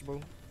launch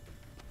punishable,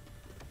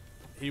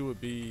 he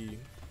would be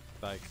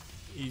like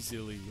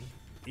easily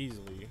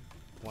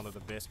one of the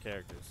best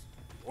characters,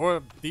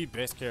 or the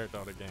best character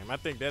on the game. I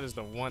think that is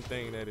the one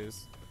thing that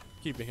is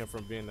keeping him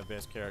from being the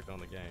best character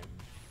on the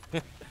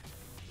game.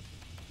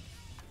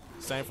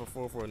 Same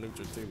for 4-4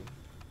 neutral too.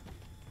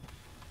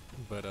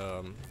 But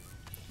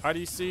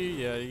RDC,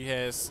 yeah, he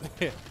has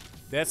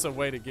that's a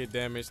way to get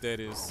damage that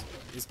is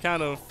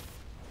kind of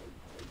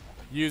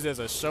used as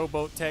a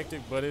showboat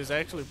tactic, but it's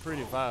actually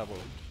pretty viable.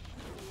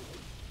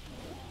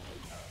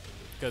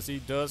 Because he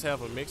does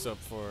have a mix-up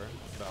for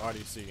the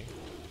RDC.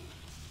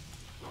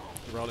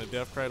 Rolling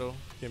Death Cradle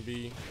can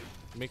be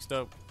mixed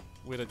up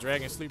with a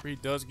Dragon Sleeper. He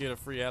does get a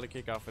free alley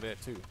kick off of that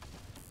too.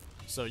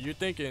 So you're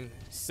thinking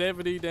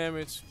 70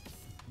 damage,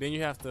 then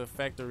you have to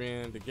factor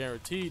in the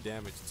guaranteed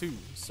damage too.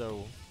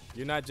 So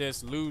you're not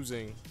just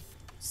losing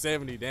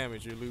 70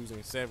 damage, you're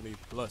losing 70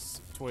 plus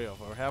 12,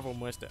 or however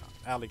much the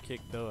alley kick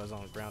does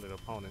on grounded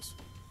opponents.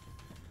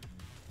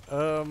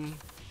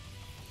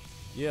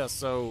 Yeah,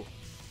 so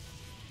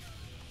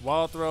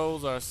wall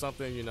throws are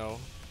something, you know,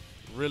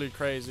 really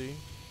crazy.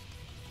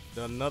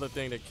 Another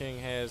thing that King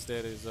has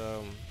that is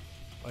a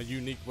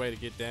unique way to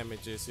get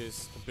damage is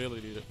his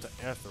ability to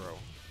air throw.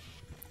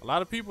 A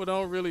lot of people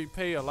don't really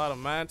pay a lot of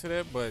mind to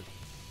that, but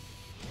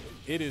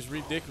it is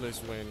ridiculous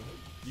when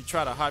you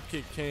try to hop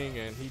kick King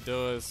and he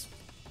does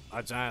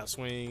a giant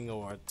swing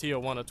or a tier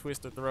 1 or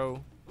twister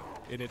throw,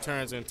 and it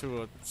turns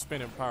into a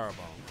spinning power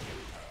bomb.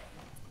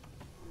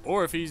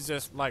 Or if he's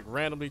just like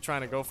randomly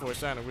trying to go for a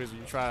Shining Wizard,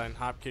 you try and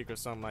hop kick or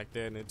something like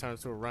that, and it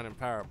turns to a running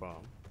power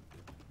bomb.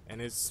 And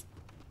it's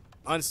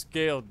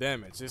unscaled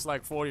damage. It's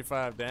like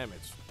 45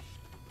 damage.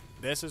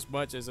 That's as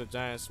much as a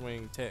giant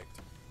swing tech.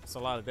 It's a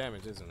lot of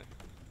damage, isn't it?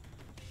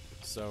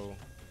 So,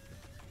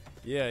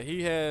 yeah,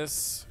 he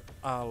has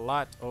a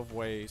lot of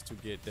ways to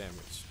get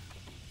damage.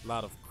 A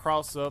lot of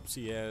cross-ups.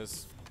 He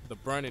has the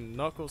burning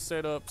knuckle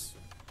setups.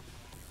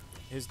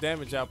 His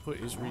damage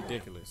output is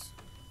ridiculous.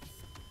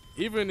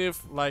 Even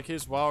if like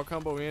his wall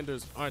combo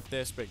enders aren't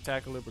that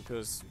spectacular,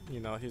 because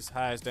you know his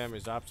highest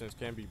damage options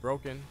can be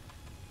broken,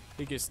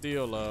 he can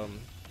still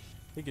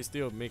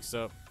mix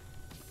up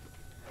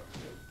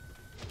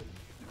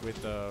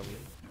with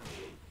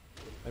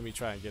let me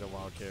try and get a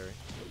wall carry.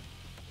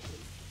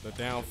 The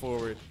down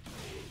forward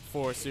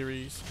 4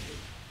 series.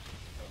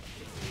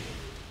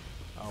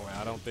 Oh well,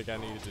 I don't think I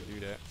needed to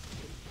do that.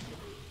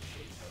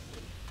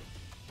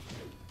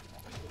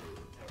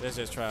 Let's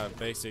just try a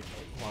basic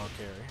wall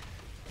carry.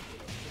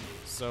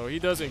 So he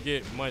doesn't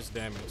get much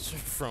damage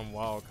from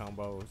wall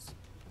combos.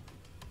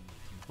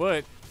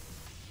 But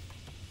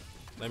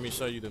let me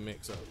show you the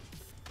mix up.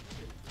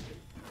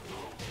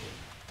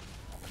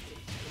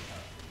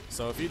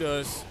 So if he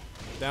does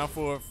down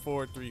forward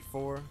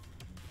 4-3-4,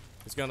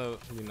 it's gonna,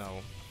 you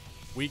know,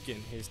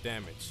 weaken his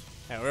damage.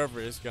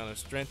 However, it's gonna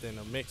strengthen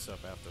the mix up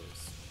after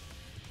this.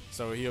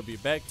 So he'll be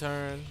back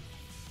turn.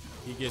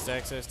 He gets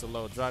access to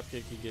low drop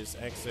kick. He gets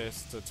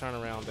access to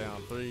turnaround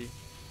down 3.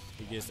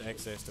 He gets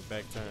access to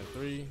back turn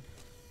 3.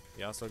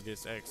 He also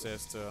gets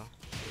access to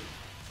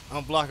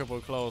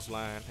unblockable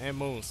clothesline and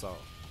moonsault.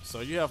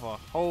 So you have a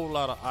whole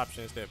lot of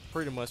options that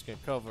pretty much can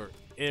cover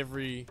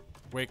every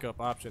wake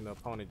up option the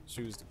opponent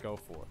chooses to go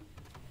for.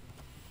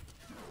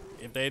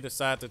 If they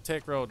decide to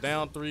tech roll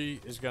down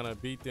 3, it's gonna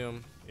beat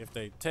them. If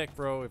they tech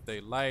roll, if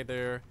they lie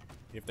there,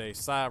 if they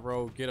side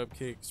roll, get up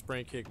kick,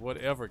 spring kick,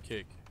 whatever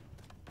kick,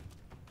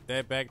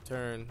 that back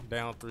turn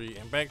down 3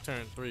 and back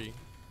turn 3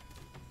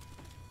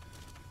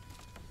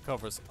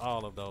 covers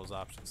all of those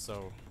options.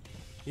 So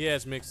he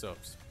has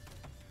mix-ups.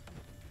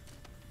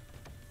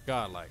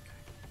 Godlike.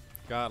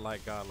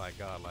 Godlike, godlike,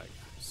 godlike.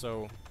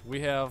 So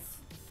we have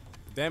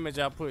damage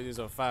output is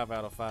a 5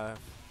 out of 5.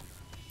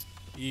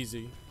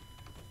 Easy.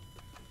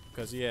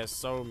 Because he has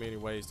so many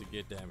ways to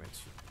get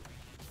damage.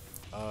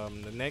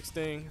 The next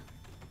thing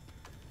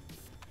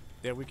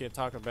that we can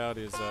talk about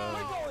is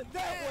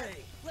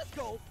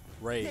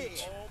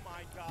rage.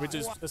 Which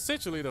is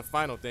essentially the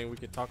final thing we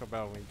can talk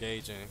about when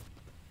gauging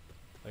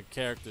a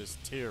character's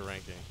tier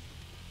ranking.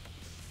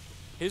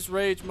 His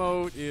rage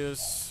mode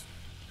is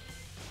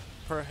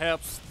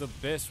perhaps the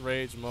best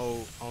rage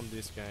mode on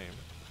this game.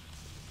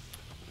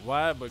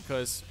 Why?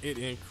 Because it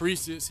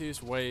increases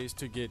his ways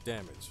to get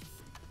damage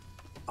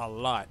a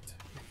lot.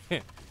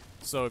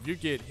 So if you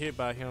get hit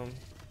by him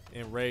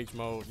in rage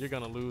mode, you're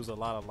gonna lose a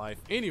lot of life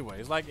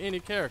anyways, like any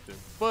character.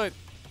 But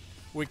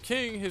with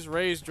King, his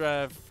rage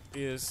drive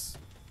is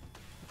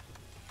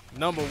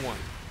number one.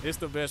 It's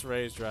the best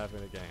rage drive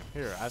in the game.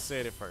 Here, I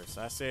said it first.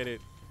 I said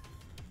it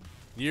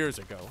years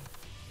ago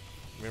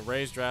when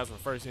rage drives were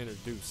first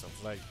introduced. I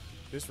was like,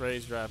 this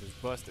rage drive is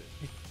busted.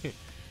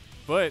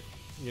 But,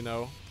 you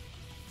know,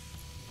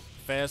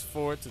 fast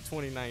forward to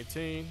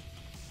 2019,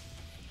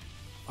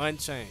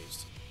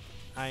 unchanged.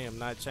 I am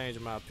not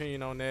changing my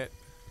opinion on that.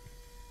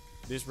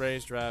 This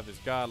rage drive is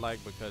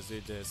godlike because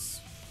it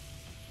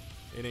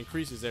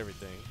increases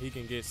everything. He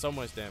can get so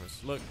much damage.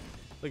 Look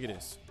at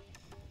this.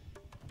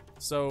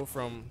 So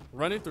from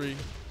running 3,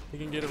 he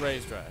can get a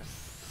rage drive.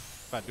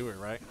 If I do it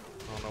right.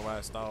 I don't know why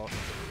it stalled.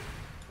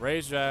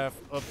 Rage drive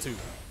up 2.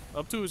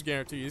 Up 2 is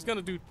guaranteed. It's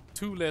gonna do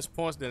 2 less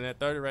points than that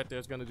 30 right there.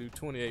 It's gonna do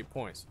 28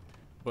 points.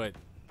 But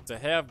to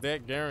have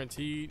that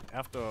guaranteed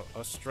after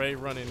a straight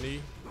running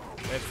knee,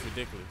 that's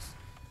ridiculous.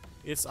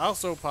 It's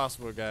also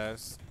possible,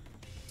 guys,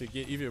 to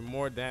get even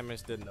more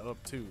damage than the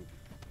up 2.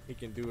 He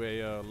can do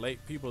a late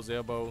people's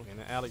elbow, and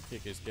an alley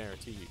kick is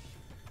guaranteed.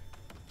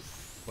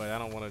 But I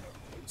don't want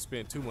to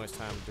spend too much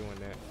time doing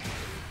that.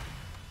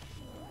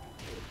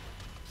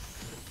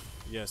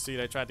 Yeah, see,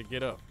 they tried to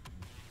get up,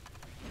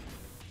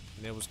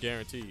 and it was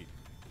guaranteed.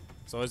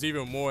 So it's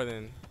even more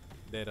than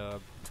that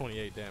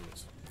 28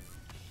 damage.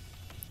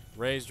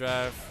 Rage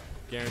drive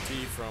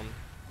guaranteed from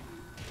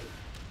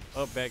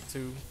up back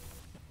 2.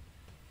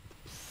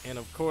 And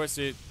of course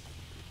it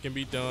can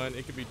be done.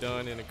 It can be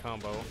done in a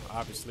combo,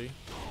 obviously.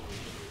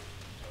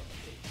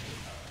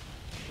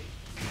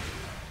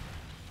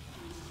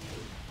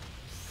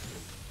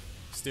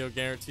 Still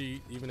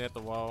guaranteed, even at the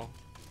wall.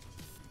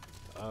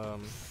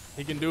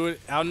 He can do it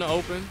out in the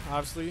open,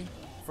 obviously,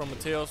 from a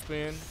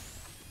tailspin.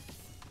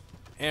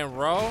 And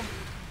raw,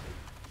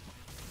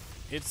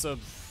 it's a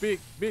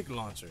big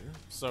launcher,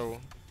 so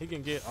he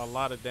can get a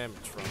lot of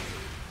damage from it.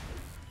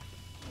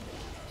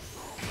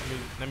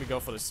 Let me go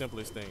for the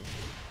simplest thing.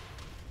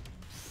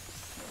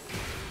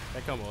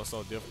 That combo is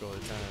so difficult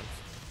at times.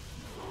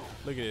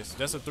 Look at this.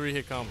 That's a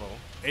 3-hit combo.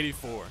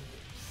 84.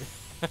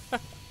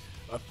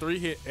 A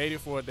 3-hit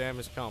 84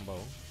 damage combo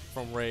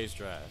from rage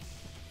drive.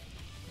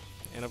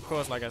 And of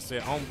course, like I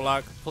said, on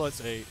block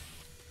plus 8.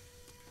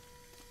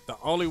 The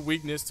only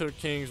weakness to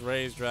King's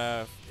rage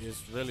drive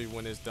is really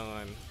when it's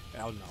done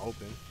out in the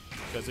open,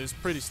 because it's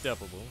pretty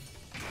steppable.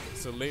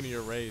 It's a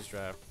linear rage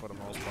drive for the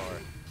most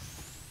part.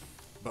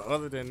 But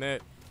other than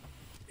that,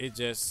 it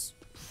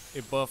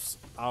buffs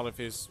all of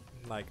his,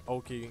 like,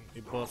 Oki.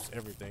 It buffs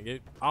everything.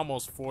 It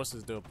almost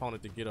forces the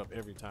opponent to get up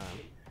every time.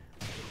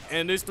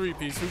 And this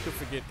 3-piece, who could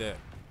forget that?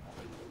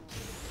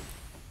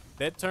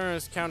 That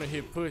turns counter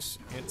hit push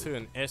into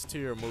an S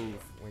tier move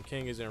when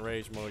King is in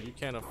rage mode. You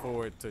can't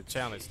afford to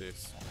challenge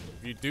this.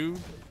 If you do,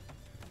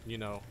 you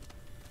know,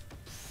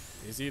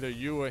 it's either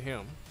you or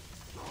him.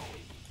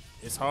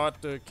 It's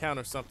hard to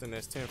counter something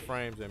that's 10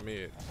 frames in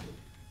mid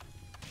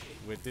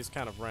with this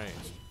kind of range.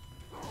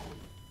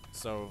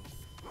 So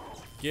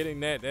getting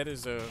that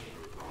is a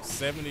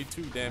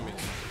 72 damage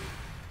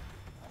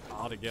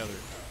altogether.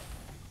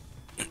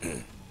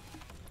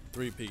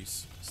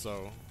 3-piece.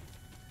 So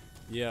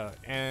yeah,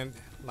 and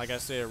like I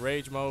said,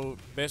 rage mode,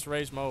 best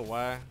rage mode.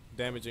 Why?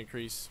 Damage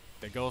increase.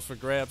 That goes for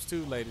grabs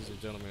too, ladies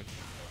and gentlemen.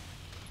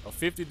 A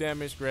 50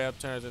 damage grab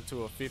turns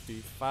into a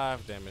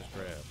 55 damage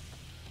grab.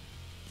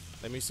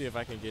 Let me see if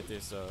I can get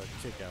this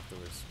kick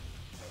afterwards.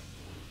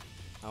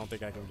 I don't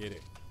think I can get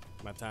it.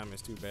 My time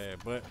is too bad.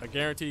 But a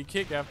guaranteed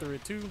kick after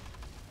it too.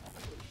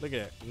 Look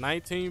at that.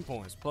 19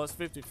 points plus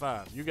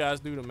 55. You guys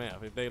do the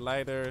math. If they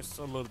lie there, it's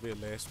a little bit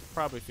less.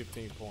 Probably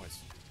 15 points.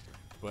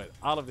 But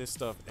all of this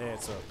stuff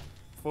adds up.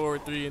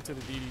 Forward 3 into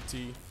the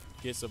DDT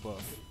gets a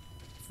buff.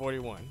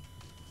 41.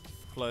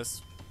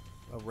 Plus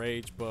a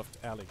rage buffed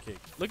alley kick.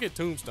 Look at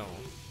Tombstone.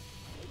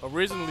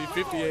 Originally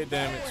 58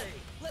 damage.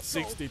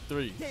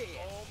 63.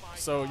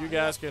 So you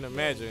guys can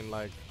imagine,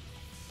 like,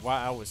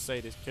 why I would say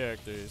this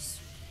character is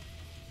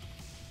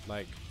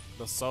like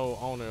the sole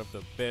owner of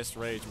the best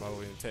rage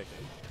mode in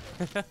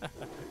Tekken.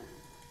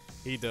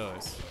 He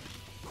does.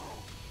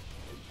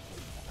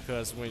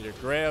 Because when your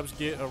grabs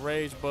get a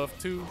rage buff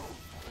too,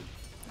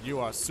 you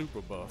are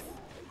super buff.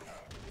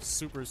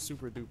 Super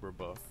duper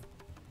buff.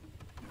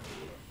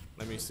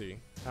 Let me see.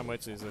 How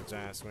much is a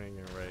giant swing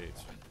in rage?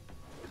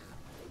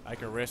 I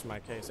can rest my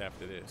case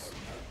after this.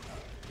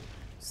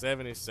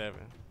 77.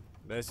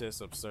 That's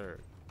just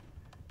absurd.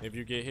 If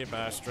you get hit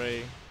by a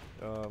stray,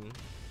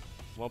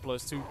 1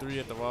 plus 2, 3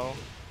 at the wall.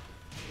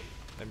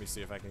 Let me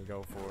see if I can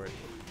go for it.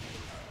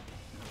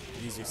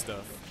 Easy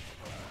stuff.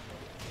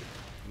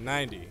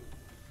 90.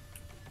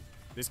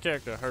 This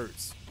character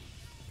hurts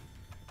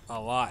a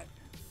lot.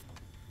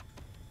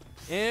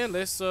 And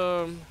let's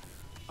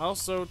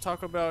also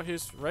talk about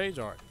his rage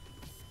art.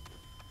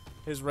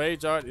 His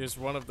rage art is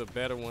one of the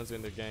better ones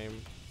in the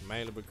game,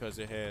 mainly because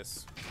it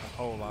has a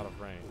whole lot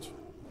of range.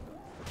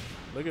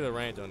 Look at the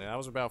range on that. I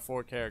was about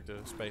 4 character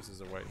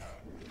spaces away.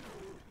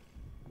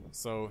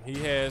 So he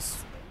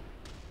has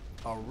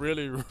a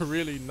really,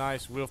 really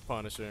nice whiff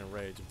punisher in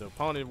Rage. If the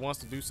opponent wants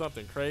to do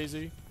something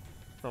crazy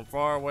from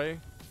far away,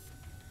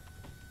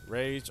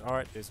 Rage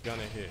Art is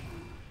gonna hit.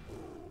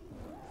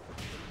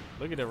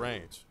 Look at the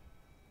range.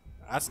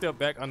 I step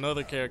back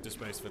another character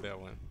space for that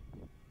one.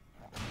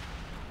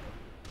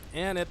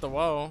 And at the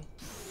wall,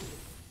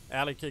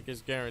 alley kick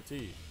is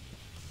guaranteed.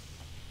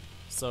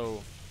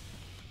 So,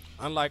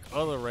 unlike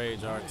other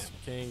Rage Arts,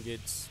 King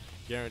gets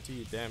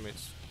guaranteed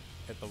damage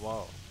at the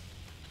wall.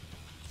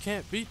 You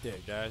can't beat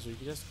that, guys. You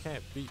just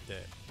can't beat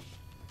that.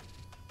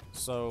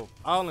 So,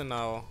 all in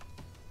all,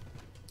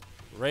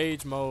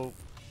 Rage mode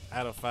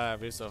out of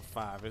 5, it's a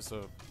 5.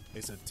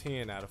 It's a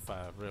 10 out of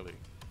 5, really.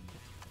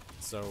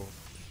 So,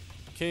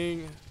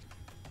 King,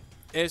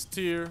 S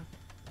tier.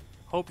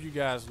 Hope you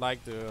guys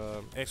like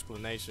the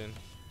explanation.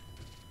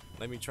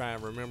 Let me try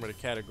and remember the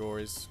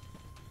categories.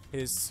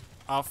 His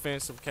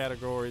offensive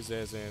categories,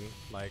 as in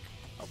like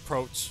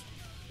approach,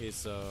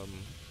 his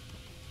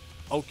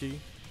Oki,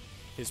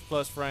 his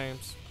plus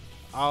frames,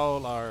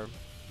 all are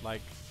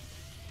like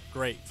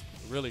great,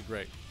 really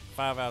great.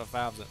 5 out of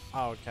 5s in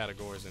all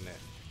categories in that.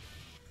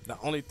 The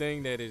only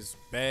thing that is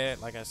bad,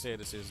 like I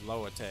said, is his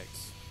low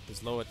attacks.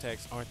 His low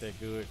attacks aren't that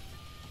good,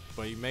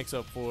 but he makes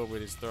up for it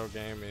with his throw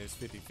game and his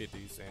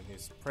 50-50s and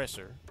his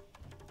pressure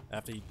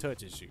after he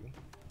touches you.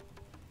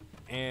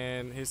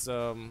 And his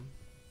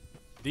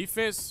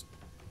defense,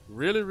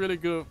 really, really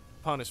good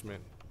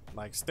punishment,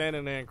 like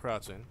standing there and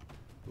crouching.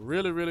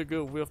 Really, really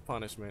good whiff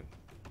punishment.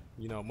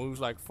 You know, moves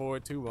like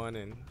forward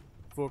 2-1 and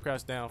full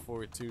crouch down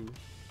forward 2,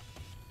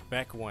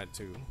 back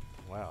 1-2.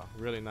 Wow,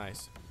 really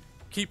nice.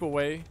 Keep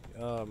away,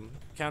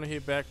 counter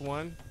hit back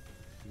 1,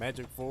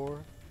 magic 4.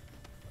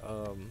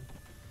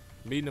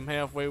 Meeting them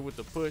halfway with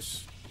the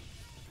push,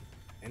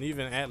 and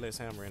even Atlas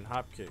Hammer and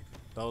Hop Kick.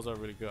 Those are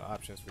really good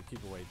options for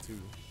keep away too.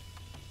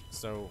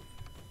 So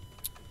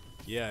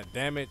yeah,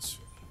 damage,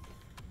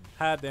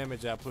 high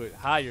damage output,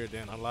 higher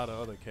than a lot of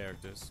other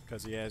characters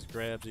because he has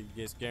grabs. He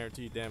gets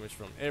guaranteed damage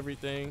from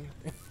everything.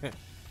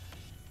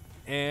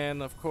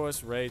 And of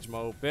course, rage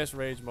mode, best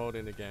rage mode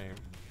in the game.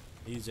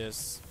 He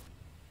just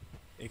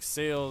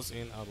excels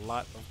in a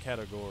lot of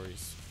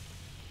categories.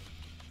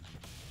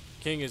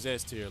 King is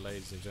S tier,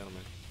 ladies and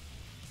gentlemen.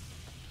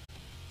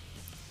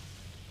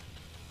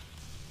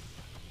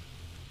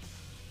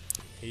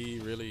 He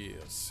really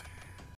is.